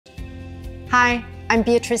Hi, I'm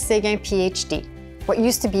Béatrice, PhD. What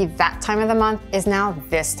used to be that time of the month is now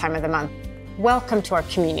this time of the month. Welcome to our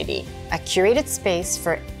community, a curated space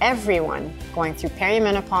for everyone going through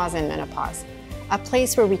perimenopause and menopause. A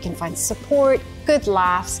place where we can find support, good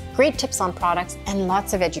laughs, great tips on products, and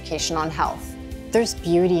lots of education on health. There's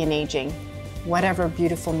beauty in aging. Whatever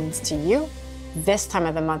beautiful means to you, this time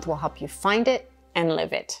of the month will help you find it and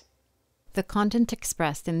live it. The content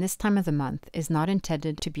expressed in this time of the month is not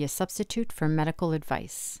intended to be a substitute for medical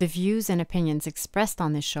advice. The views and opinions expressed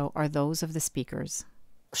on this show are those of the speakers.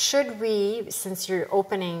 Should we, since you're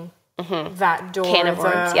opening that door, can of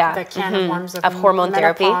worms, the can of worms of hormone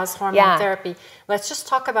therapy, therapy, let's just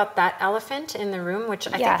talk about that elephant in the room, which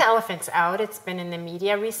I think the elephant's out. It's been in the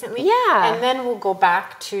media recently. And then we'll go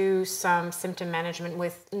back to some symptom management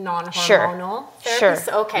with non-hormonal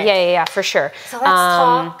therapies. Okay. Yeah, for sure. So let's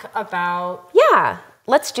talk about...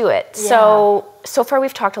 Let's do it. So far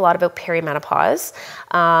we've talked a lot about perimenopause,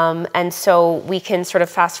 and so we can sort of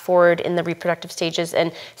fast forward in the reproductive stages,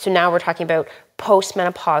 and so now we're talking about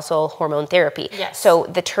postmenopausal hormone therapy. So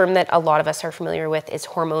the term that a lot of us are familiar with is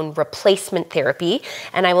hormone replacement therapy,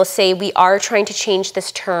 and I will say we are trying to change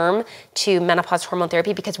this term to menopause hormone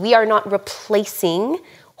therapy because we are not replacing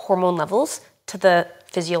hormone levels to the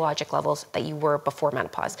physiologic levels that you were before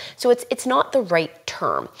menopause. So it's not the right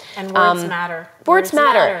term. And words matter. Words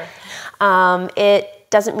matter. It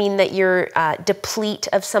doesn't mean that you're deplete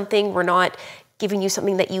of something. We're not giving you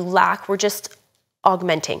something that you lack. We're just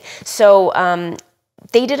augmenting. So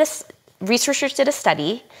researchers did a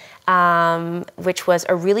study, which was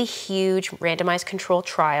a really huge randomized control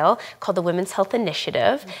trial called the Women's Health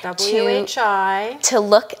Initiative. WHI. To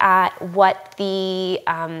look at what the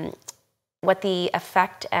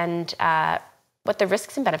effect and what the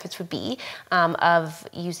risks and benefits would be of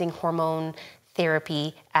using hormone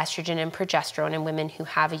therapy, estrogen and progesterone in women who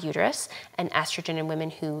have a uterus and estrogen in women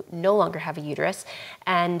who no longer have a uterus.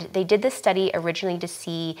 And they did this study originally to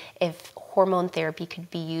see if hormone therapy could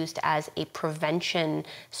be used as a prevention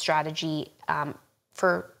strategy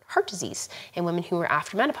for heart disease in women who were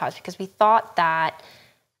after menopause, because we thought that,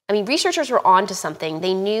 I mean, researchers were onto something.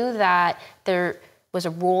 They knew that there was a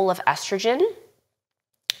role of estrogen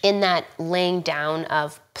in that laying down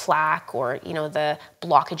of plaque, or the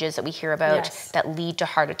blockages that we hear about that lead to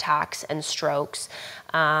heart attacks and strokes.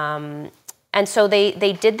 And so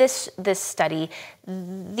they did this study.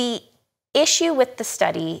 The issue with the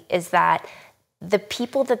study is that the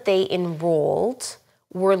people that they enrolled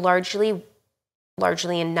were largely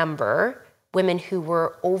in number women who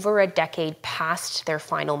were over a decade past their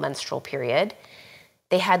final menstrual period.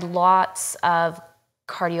 They had lots of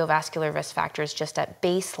cardiovascular risk factors just at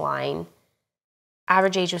baseline,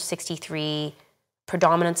 average age of 63,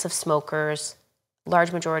 predominance of smokers,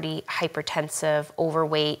 large majority hypertensive,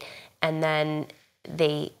 overweight, and then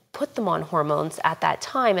they put them on hormones at that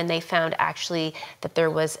time, and they found actually that there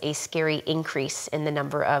was a scary increase in the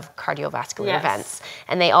number of cardiovascular events.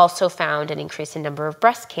 And they also found an increase in number of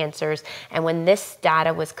breast cancers. And when this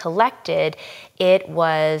data was collected, it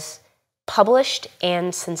was published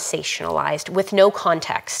and sensationalized with no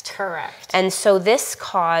context. Correct. And so this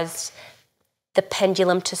caused the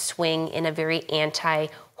pendulum to swing in a very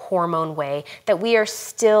anti-hormone way that we are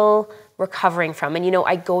still recovering from. And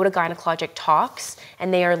I go to gynecologic talks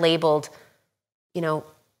and they are labeled,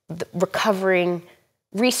 recovering,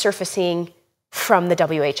 resurfacing from the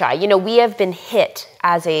WHI. We have been hit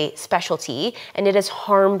as a specialty, and it has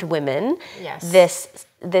harmed women. This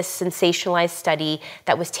sensationalized study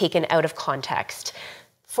that was taken out of context.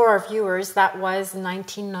 For our viewers, that was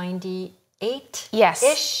 1998-ish?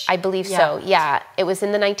 Yes, I believe so. Yeah, it was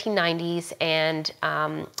in the 1990s, and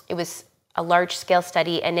it was a large-scale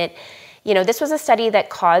study, and this was a study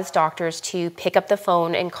that caused doctors to pick up the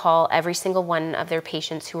phone and call every single one of their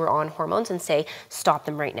patients who were on hormones and say, stop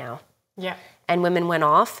them right now. And women went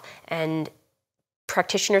off, and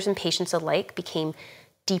practitioners and patients alike became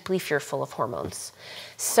deeply fearful of hormones.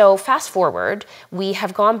 So fast forward, we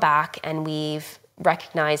have gone back and we've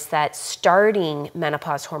recognized that starting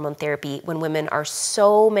menopause hormone therapy when women are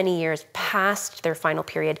so many years past their final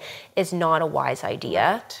period is not a wise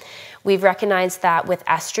idea. We've recognized that with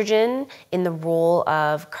estrogen in the role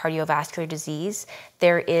of cardiovascular disease,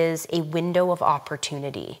 there is a window of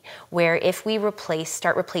opportunity where if we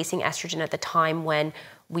start replacing estrogen at the time when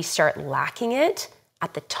we start lacking it,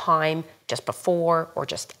 at the time just before or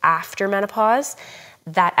just after menopause,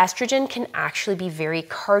 that estrogen can actually be very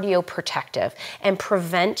cardioprotective and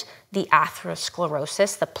prevent the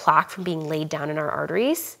atherosclerosis, the plaque, from being laid down in our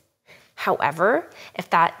arteries. However, if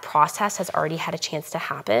that process has already had a chance to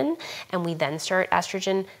happen and we then start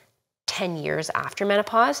estrogen 10 years after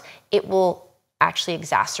menopause, it will actually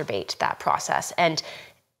exacerbate that process and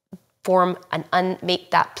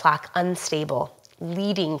make that plaque unstable,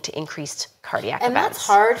 leading to increased cardiac and events. that's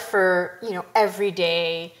hard for, you know,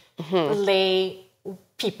 everyday lay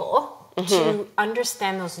people to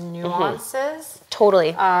understand those nuances.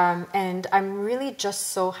 Totally. And I'm really just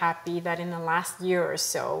so happy that in the last year or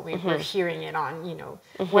so, we were hearing it on, you know,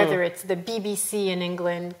 whether it's the BBC in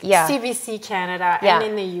England, CBC Canada, and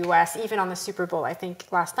in the US, even on the Super Bowl. I think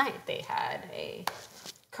last night they had a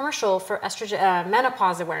commercial for estrogen,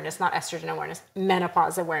 menopause awareness, not estrogen awareness,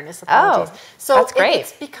 menopause awareness. Apologies. So that's great.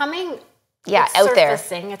 It's becoming... it's out there.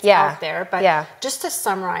 It's out there. But just to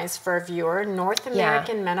summarize for a viewer, North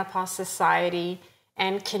American Menopause Society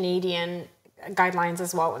and Canadian guidelines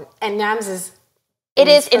as well. And NAMS is... It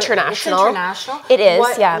is international. It's international. It is,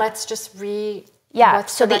 Let's just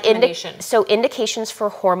what's so the recommendation? So indications for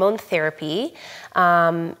hormone therapy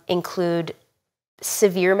include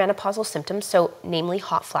severe menopausal symptoms, so namely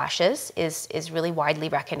hot flashes is really widely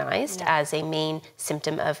recognized as a main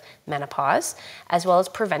symptom of menopause, as well as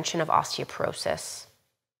prevention of osteoporosis.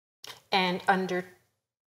 And under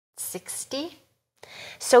 60?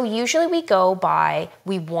 So usually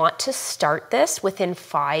we want to start this within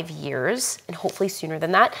 5 years, and hopefully sooner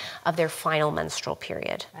than that, of their final menstrual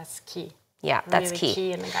period. That's key. Yeah, that's really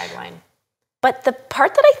key in the guideline. But the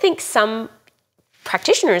part that I think some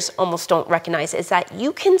practitioners almost don't recognize is that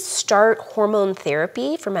you can start hormone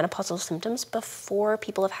therapy for menopausal symptoms before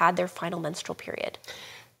people have had their final menstrual period.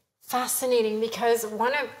 Fascinating, because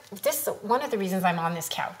one of the reasons I'm on this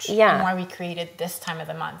couch and why we created this time of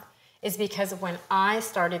the month is because when I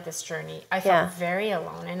started this journey, I felt very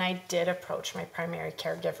alone, and I did approach my primary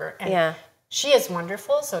caregiver, and she is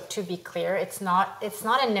wonderful. So to be clear, it's not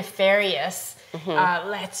a nefarious,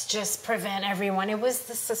 let's just prevent everyone. It was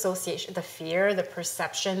this association, the fear, the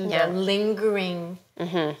perception, the lingering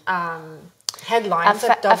headlines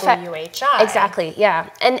of WHI. Exactly, yeah.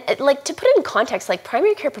 And like, to put it in context, like,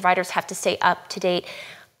 primary care providers have to stay up to date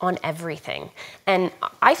on everything. And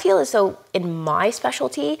I feel as though in my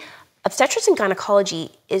specialty, obstetrics and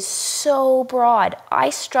gynecology is so broad. I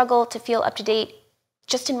struggle to feel up to date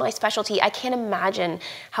just in my specialty. I can't imagine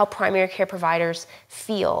how primary care providers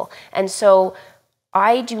feel. And so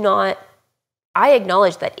I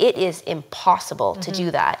acknowledge that it is impossible to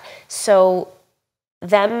do that. So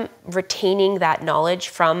them retaining that knowledge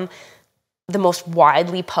from the most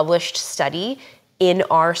widely published study in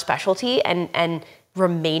our specialty and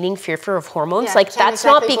remaining fearful of hormones, like, that's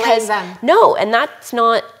not because, no, and that's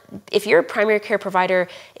not, if your primary care provider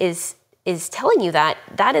is telling you that,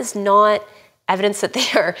 that is not evidence that they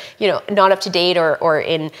are, you know, not up to date or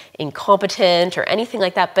incompetent or anything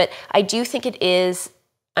like that. But I do think it is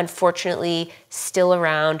unfortunately still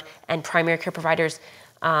around, and primary care providers,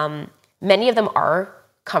 many of them are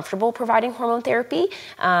comfortable providing hormone therapy,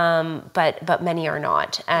 but many are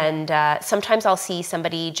not. And sometimes I'll see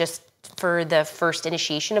somebody just for the first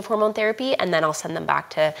initiation of hormone therapy, and then I'll send them back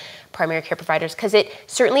to primary care providers, because it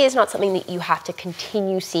certainly is not something that you have to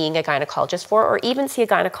continue seeing a gynecologist for, or even see a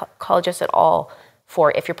gynecologist at all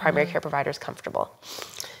for, if your primary care provider is comfortable.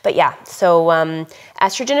 But yeah, so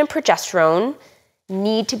estrogen and progesterone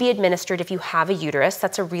need to be administered if you have a uterus.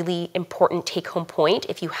 That's a really important take-home point.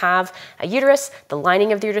 If you have a uterus, the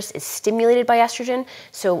lining of the uterus is stimulated by estrogen,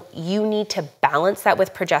 so you need to balance that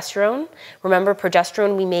with progesterone. Remember,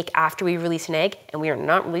 progesterone we make after we release an egg, and we are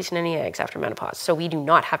not releasing any eggs after menopause, so we do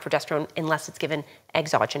not have progesterone unless it's given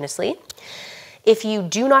exogenously. If you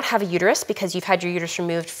do not have a uterus because you've had your uterus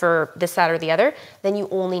removed for this, that, or the other, then you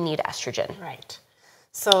only need estrogen. Right.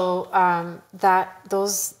 So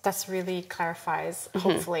that's really clarifies,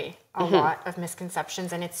 hopefully, a lot of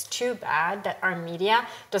misconceptions. And it's too bad that our media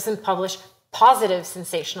doesn't publish positive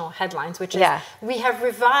sensational headlines, which is, we have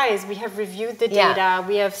revised, we have reviewed the data,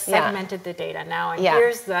 we have segmented the data now, and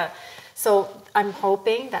here's the... So I'm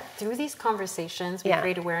hoping that through these conversations, we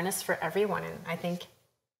create awareness for everyone, and I think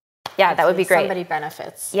that would be great. Somebody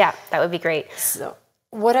benefits. Yeah, that would be great. So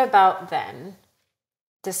what about then,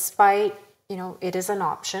 despite... You know, it is an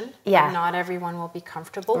option. Yeah. Not everyone will be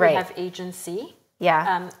comfortable. Right. We have agency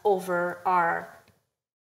over our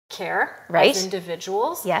care as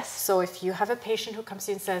individuals. Yes. So if you have a patient who comes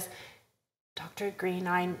to you and says, Dr. Green,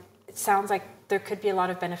 it sounds like there could be a lot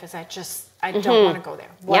of benefits. I don't want to go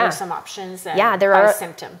there. What are some options? And there are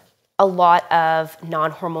symptom. A lot of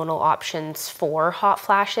non-hormonal options for hot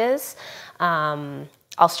flashes. I'll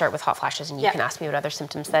start with hot flashes, and you can ask me what other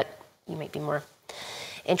symptoms that you might be more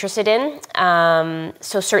interested in.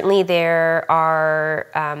 So certainly there are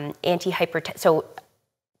so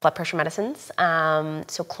blood pressure medicines.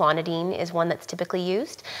 So clonidine is one that's typically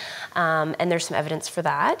used. And there's some evidence for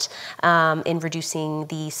that in reducing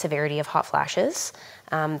the severity of hot flashes.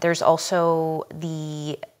 There's also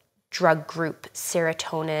the drug group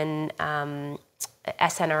serotonin,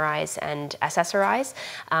 SNRIs and SSRIs.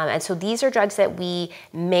 And so these are drugs that we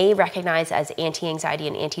may recognize as anti-anxiety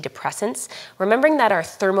and antidepressants, remembering that our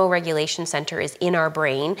thermoregulation center is in our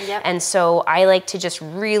brain. Yep. And so I like to just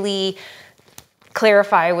really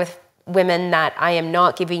clarify with women that I am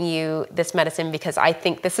not giving you this medicine because I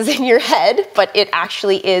think this is in your head, but it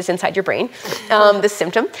actually is inside your brain, this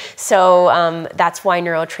symptom. So that's why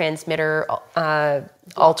neurotransmitter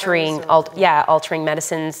altering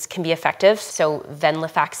medicines can be effective. So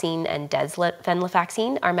venlafaxine and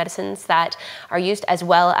desvenlafaxine are medicines that are used, as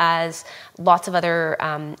well as lots of other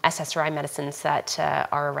SSRI medicines that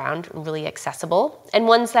are around, really accessible, and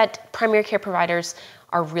ones that primary care providers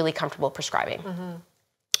are really comfortable prescribing. Mm-hmm.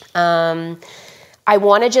 I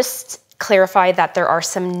want to just clarify that there are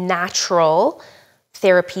some natural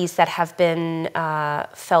therapies that have been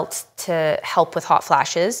felt to help with hot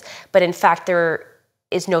flashes, but in fact there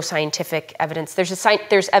is no scientific evidence.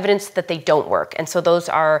 There's evidence that they don't work, and so those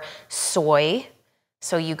are soy.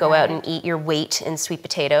 So you go out and eat your weight in sweet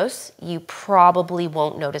potatoes, you probably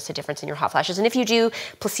won't notice a difference in your hot flashes. And if you do,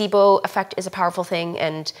 placebo effect is a powerful thing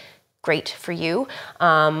and great for you,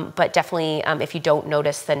 but definitely if you don't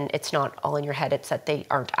notice, then it's not all in your head, it's that they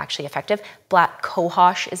aren't actually effective. Black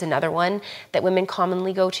cohosh is another one that women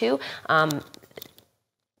commonly go to.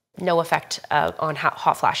 No effect on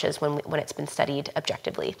hot flashes when it's been studied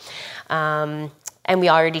objectively. And we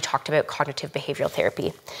already talked about cognitive behavioral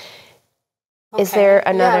therapy. Okay. Is there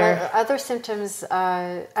another? Yeah, other symptoms,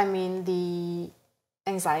 I mean, the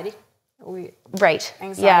anxiety. Right.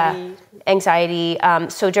 Anxiety. Yeah. Anxiety.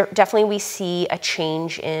 So definitely we see a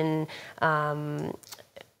change in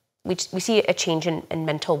we see a change in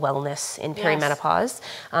mental wellness in perimenopause,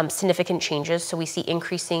 significant changes. So we see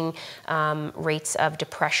increasing rates of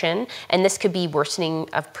depression, and this could be worsening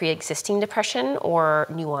of pre-existing depression or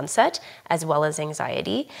new onset, as well as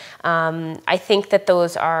anxiety. I think that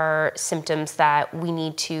those are symptoms that we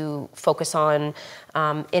need to focus on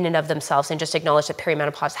in and of themselves and just acknowledge that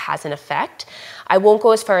perimenopause has an effect. I won't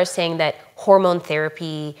go as far as saying that hormone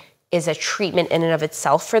therapy is a treatment in and of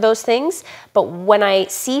itself for those things. But when I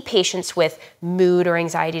see patients with mood or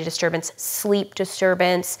anxiety disturbance, sleep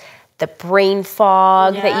disturbance, the brain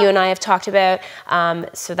fog that you and I have talked about,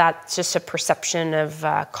 so that's just a perception of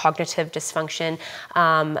cognitive dysfunction.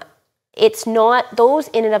 It's not, those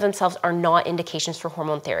in and of themselves are not indications for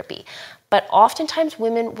hormone therapy. But oftentimes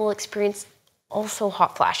women will experience also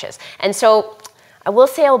hot flashes. And so I will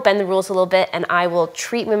say I will bend the rules a little bit, and I will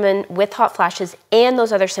treat women with hot flashes and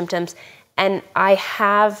those other symptoms. And I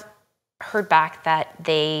have heard back that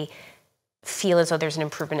they feel as though there's an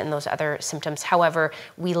improvement in those other symptoms. However,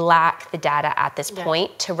 we lack the data at this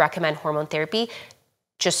point to recommend hormone therapy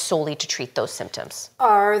just solely to treat those symptoms.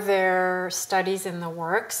 Are there studies in the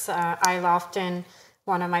works?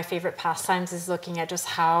 One of my favorite pastimes is looking at just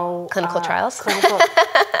how clinical trials.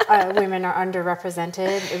 Women are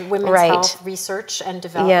underrepresented, women's health research and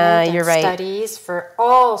development studies for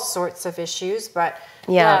all sorts of issues. But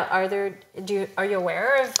are you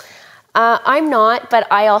aware of? I'm not,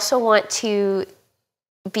 but I also want to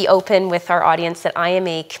be open with our audience that I am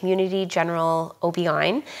a community general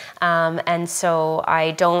OB-GYN, and so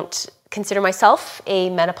I don't consider myself a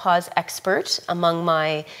menopause expert among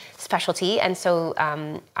my specialty, and so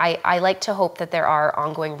I like to hope that there are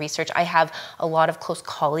ongoing research. I have a lot of close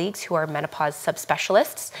colleagues who are menopause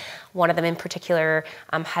subspecialists. One of them in particular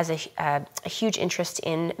has a huge interest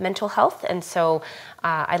in mental health, and so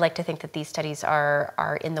I like to think that these studies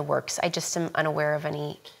are in the works. I just am unaware of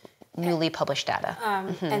any newly published data.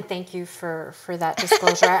 And thank you for that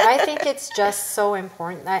disclosure. I think it's just so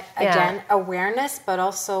important that, again, awareness, but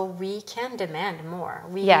also we can demand more.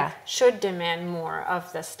 We should demand more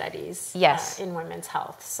of the studies in women's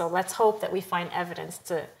health. So let's hope that we find evidence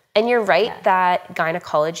to... And you're right that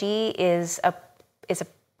gynecology is a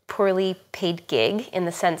poorly paid gig in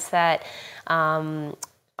the sense that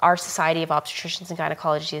our Society of Obstetricians and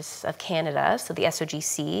Gynecologists of Canada, so the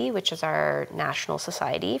SOGC, which is our national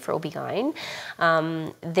society for OB-GYN,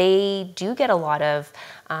 they do get a lot of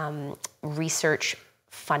research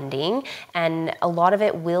funding, and a lot of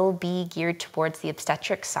it will be geared towards the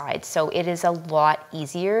obstetric side. So it is a lot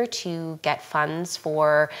easier to get funds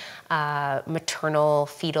for maternal,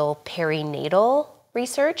 fetal, perinatal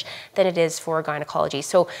research than it is for gynecology.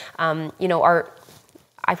 So,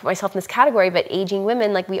 I put myself in this category, but aging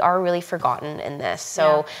women, like, we are really forgotten in this.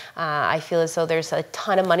 So I feel as though there's a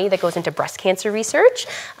ton of money that goes into breast cancer research,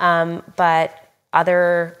 but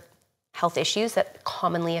other health issues that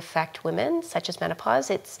commonly affect women, such as menopause,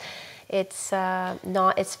 it's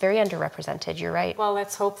very underrepresented. You're right. Well,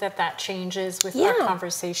 let's hope that changes with our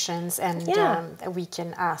conversations, and we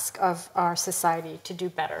can ask of our society to do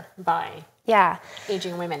better by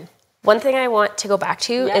aging women. One thing I want to go back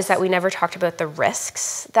to is that we never talked about the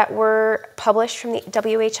risks that were published from the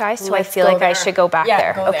WHI, so I feel like I should go back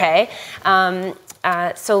there. Okay.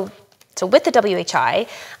 So with the WHI,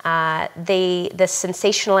 the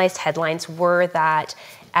sensationalized headlines were that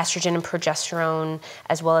estrogen and progesterone,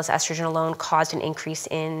 as well as estrogen alone, caused an increase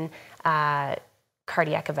in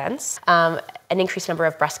cardiac events, an increased number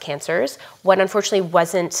of breast cancers. What unfortunately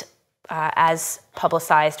wasn't as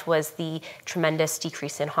publicized was the tremendous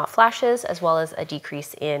decrease in hot flashes, as well as a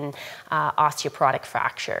decrease in osteoporotic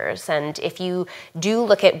fractures. And if you do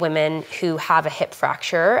look at women who have a hip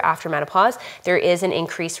fracture after menopause, there is an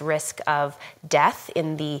increased risk of death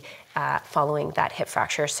in the following that hip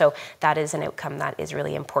fracture. So that is an outcome that is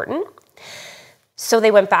really important. So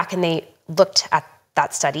they went back and they looked at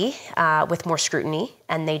that study with more scrutiny,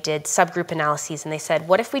 and they did subgroup analyses, and they said,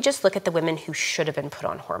 what if we just look at the women who should have been put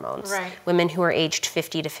on hormones, women who are aged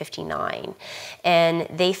 50 to 59? And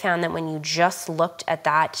they found that when you just looked at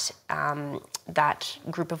that, that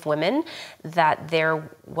group of women, that there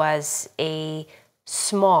was a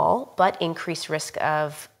small but increased risk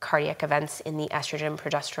of cardiac events in the estrogen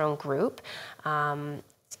progesterone group,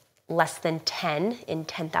 less than 10 in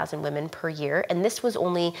 10,000 women per year. And this was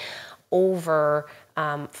only over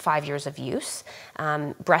 5 years of use.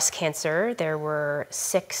 Breast cancer, there were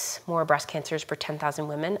 6 more breast cancers per 10,000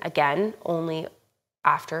 women, again, only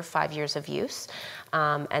after 5 years of use.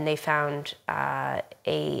 And they found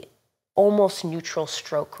a almost neutral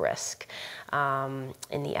stroke risk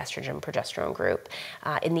in the estrogen progesterone group.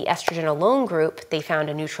 In the estrogen alone group, they found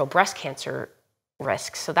a neutral breast cancer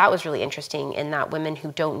risk. So that was really interesting, in that women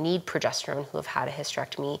who don't need progesterone, who have had a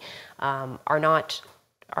hysterectomy,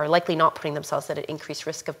 are likely not putting themselves at an increased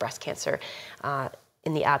risk of breast cancer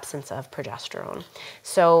in the absence of progesterone.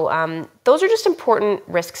 So those are just important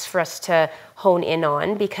risks for us to hone in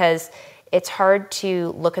on, because it's hard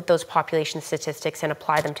to look at those population statistics and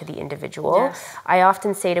apply them to the individual. I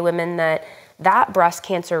often say to women that breast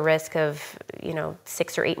cancer risk of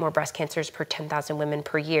 6 or 8 more breast cancers per 10,000 women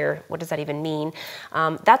per year, what does that even mean?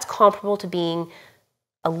 That's comparable to being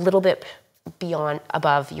a little bit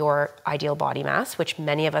above your ideal body mass, which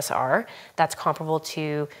many of us are. That's comparable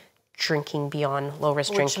to drinking beyond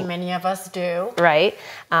low-risk drinking. Which many of us do. Right.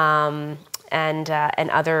 And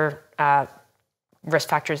other risk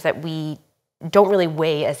factors that we don't really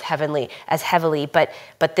weigh as heavily, but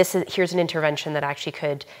here's an intervention that actually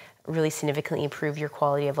could really significantly improve your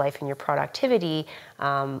quality of life and your productivity,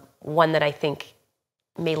 one that I think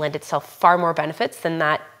may lend itself far more benefits than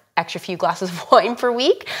that extra few glasses of wine per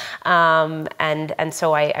week. And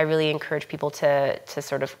so I really encourage people to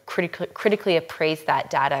sort of critically appraise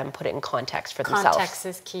that data and put it in context for themselves. Context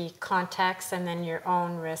is key. Context, and then your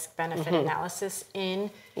own risk-benefit analysis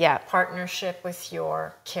in partnership with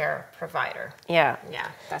your care provider. Yeah,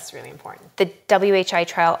 that's really important. The WHI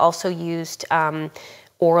trial also used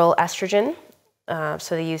oral estrogen.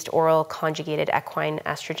 So they used oral conjugated equine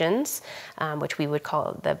estrogens, which we would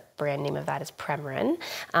call, the brand name of that is Premarin.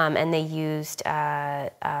 And they used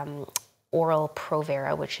oral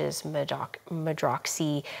Provera, which is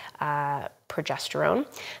medroxy progesterone.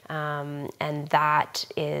 And that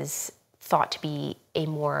is thought to be a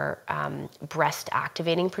more breast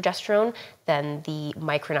activating progesterone than the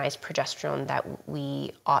micronized progesterone that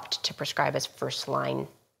we opt to prescribe as first line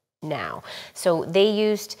now. So they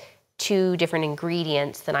used 2 different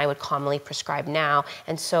ingredients than I would commonly prescribe now.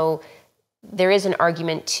 And so there is an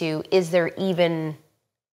argument to, is there even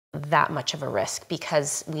that much of a risk?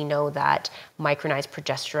 Because we know that micronized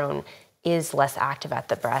progesterone is less active at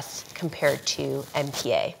the breast compared to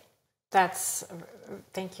MPA.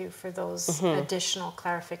 Thank you for those additional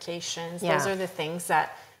clarifications. Those are the things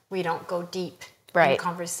that we don't go deep in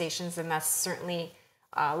conversations, and that's certainly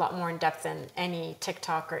a lot more in depth than any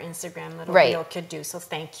TikTok or Instagram little reel could do. So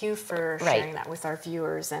thank you for sharing that with our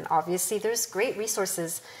viewers. And obviously there's great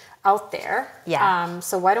resources out there.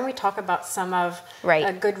 So why don't we talk about some of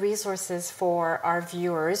good resources for our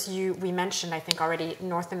viewers? We mentioned, I think already,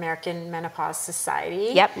 North American Menopause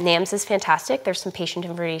Society. Yep, NAMS is fantastic. There's some patient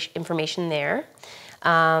information there.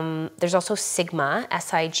 There's also SIGMA,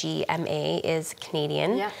 S-I-G-M-A is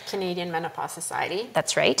Canadian. Yeah, Canadian Menopause Society.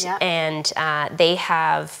 That's right. Yeah. And they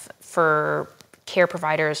have, for care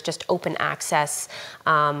providers just open access,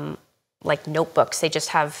 like notebooks. They just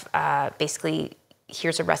have basically,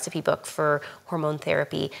 here's a recipe book for hormone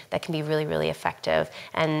therapy that can be really, really effective.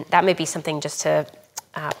 And that may be something just to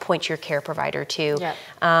point your care provider to.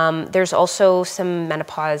 Yeah. There's also some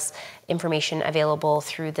menopause information available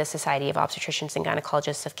through the Society of Obstetricians and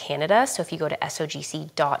Gynecologists of Canada. So if you go to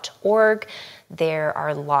sogc.org,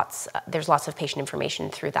 there's lots of patient information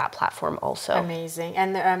through that platform also. Amazing.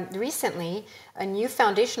 And recently, a new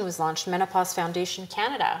foundation was launched, Menopause Foundation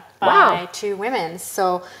Canada, by two women.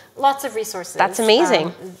 So lots of resources. That's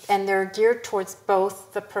amazing. And they're geared towards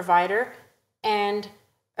both the provider and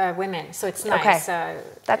women. So it's nice. Okay.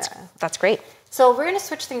 That's great. So we're going to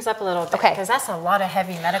switch things up a little bit, because that's a lot of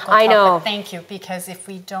heavy medical talk. I know. But thank you, because if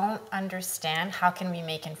we don't understand, how can we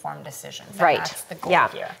make informed decisions? And Right. that's the goal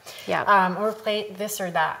here. Yeah. We'll play this or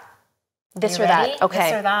that. This You or ready? that. Okay.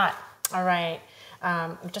 This or that. All right.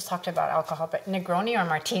 We just talked about alcohol, but Negroni or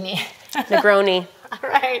Martini? Negroni. All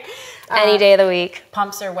right. Any day of the week.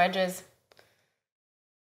 Pumps or wedges?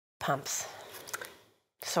 Pumps.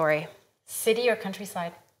 Sorry. City or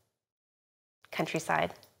countryside?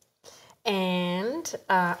 Countryside. And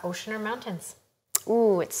ocean or mountains?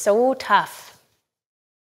 Ooh, it's so tough.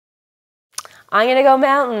 I'm going to go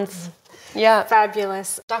mountains. Yeah.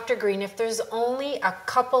 Fabulous. Dr. Green, if there's only a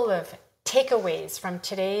couple of takeaways from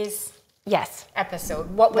today's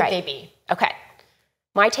episode, what would they be? Okay.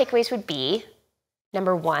 My takeaways would be,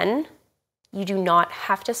 number one, you do not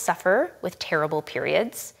have to suffer with terrible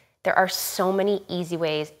periods. There are so many easy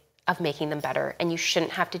ways of making them better, and you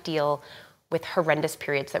shouldn't have to deal with horrendous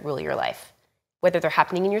periods that rule your life, whether they're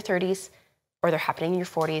happening in your 30s, or they're happening in your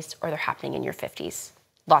 40s, or they're happening in your 50s.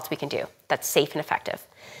 Lots we can do that's safe and effective.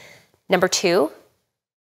 Number two,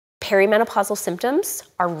 perimenopausal symptoms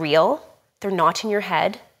are real. They're not in your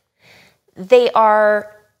head. They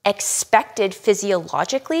are expected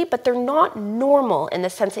physiologically, but they're not normal in the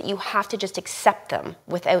sense that you have to just accept them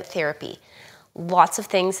without therapy. Lots of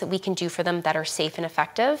things that we can do for them that are safe and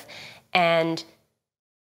effective. And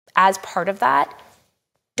as part of that,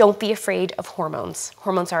 don't be afraid of hormones.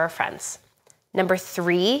 Hormones are our friends. Number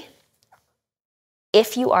three,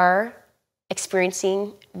 if you are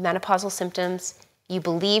experiencing menopausal symptoms, you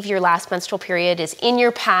believe your last menstrual period is in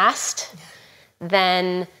your past,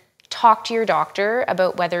 then talk to your doctor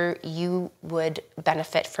about whether you would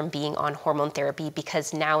benefit from being on hormone therapy,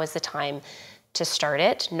 because now is the time to start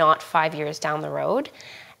it, not 5 years down the road.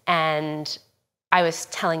 And I was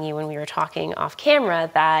telling you when we were talking off camera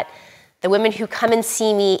that the women who come and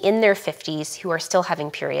see me in their 50s who are still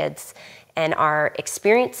having periods and are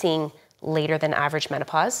experiencing later than average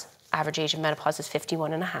menopause, average age of menopause is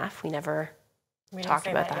 51 and a half, we never talked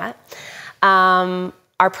about that,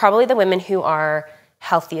 are probably the women who are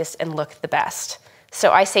healthiest and look the best.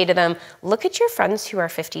 So I say to them, look at your friends who are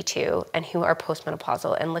 52 and who are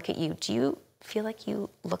postmenopausal and look at you. Do you feel like you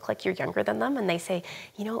look like you're younger than them? And they say,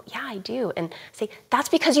 you know, yeah, I do. And I say, that's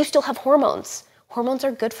because you still have hormones. Hormones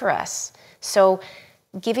are good for us. So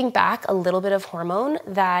giving back a little bit of hormone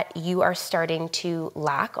that you are starting to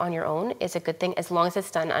lack on your own is a good thing, as long as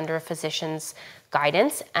it's done under a physician's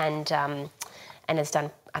guidance and is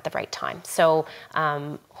done at the right time. So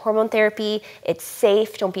hormone therapy, it's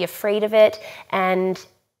safe, don't be afraid of it, and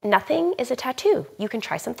nothing is a tattoo. You can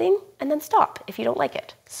try something and then stop if you don't like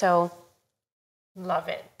it. So love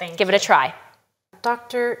it. Thank you. Give it a try.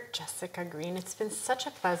 Dr. Jessica Green, it's been such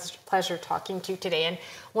a pleasure talking to you today. And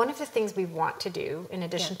one of the things we want to do, in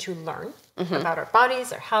addition to learn about our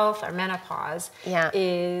bodies, our health, our menopause,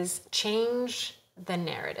 is change the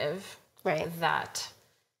narrative that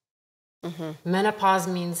menopause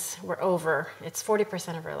means we're over. It's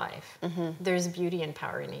 40% of our life. There's beauty and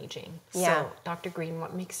power in aging. So, Dr. Green,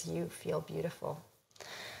 what makes you feel beautiful?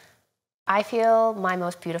 I feel my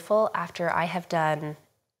most beautiful after I have done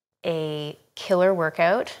a killer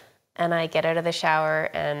workout and I get out of the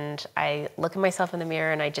shower and I look at myself in the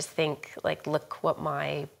mirror and I just think, like, look what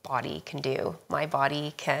my body can do. My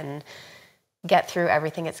body can get through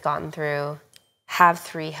everything it's gotten through, have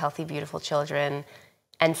 3 healthy, beautiful children,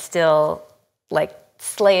 and still, like,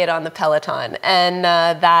 slay it on the Peloton. And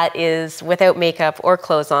that is without makeup or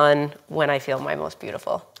clothes on when I feel my most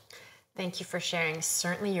beautiful. Thank you for sharing.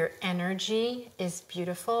 Certainly your energy is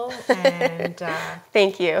beautiful. And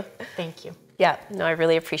thank you. Thank you. Yeah, no, I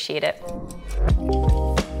really appreciate it.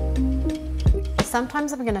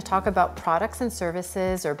 Sometimes I'm going to talk about products and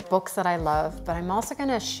services or books that I love, but I'm also going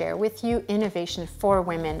to share with you innovation for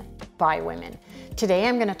women by women. Today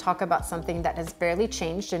I'm going to talk about something that has barely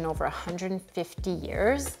changed in over 150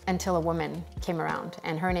 years until a woman came around,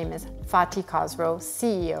 and her name is Fatih Khosrow,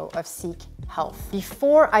 CEO of Seek health.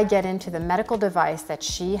 Before I get into the medical device that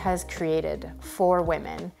she has created for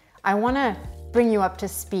women, I wanna bring you up to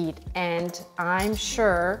speed, and I'm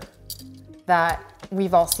sure that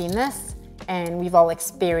we've all seen this and we've all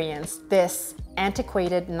experienced this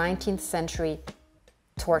antiquated 19th century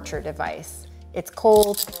torture device. It's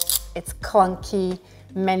cold, it's clunky,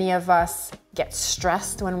 many of us get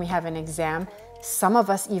stressed when we have an exam. Some of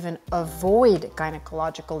us even avoid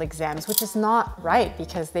gynecological exams, which is not right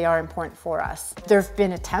because they are important for us. There have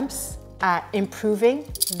been attempts at improving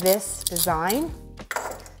this design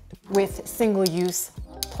with single-use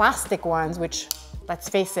plastic ones, which, let's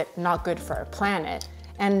face it, not good for our planet,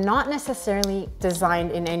 and not necessarily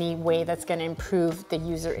designed in any way that's going to improve the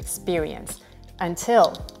user experience,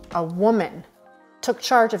 until a woman took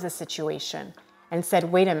charge of the situation and said,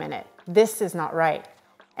 wait a minute, this is not right.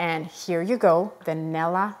 And here you go, the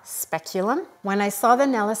Nella Speculum. When I saw the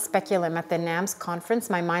Nella Speculum at the NAMS conference,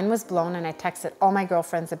 my mind was blown and I texted all my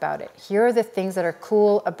girlfriends about it. Here are the things that are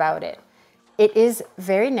cool about it. It is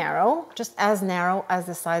very narrow, just as narrow as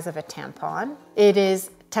the size of a tampon. It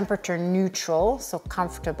is temperature neutral, so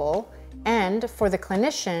comfortable. And for the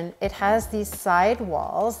clinician, it has these side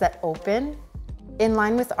walls that open in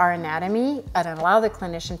line with our anatomy and allow the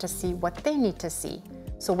clinician to see what they need to see.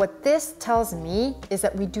 So what this tells me is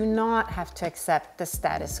that we do not have to accept the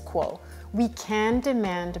status quo. We can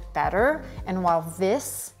demand better, and while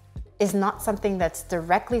this is not something that's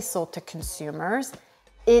directly sold to consumers,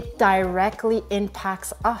 it directly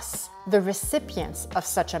impacts us, the recipients of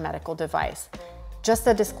such a medical device. Just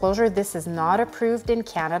a disclosure, this is not approved in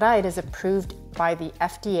Canada. It is approved by the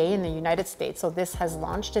FDA in the United States, so this has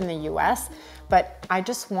launched in the US. But I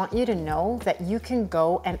just want you to know that you can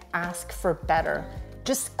go and ask for better.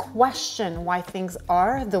 Just question why things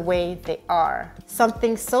are the way they are.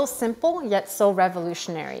 Something so simple yet so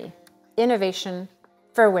revolutionary. Innovation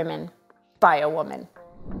for women by a woman.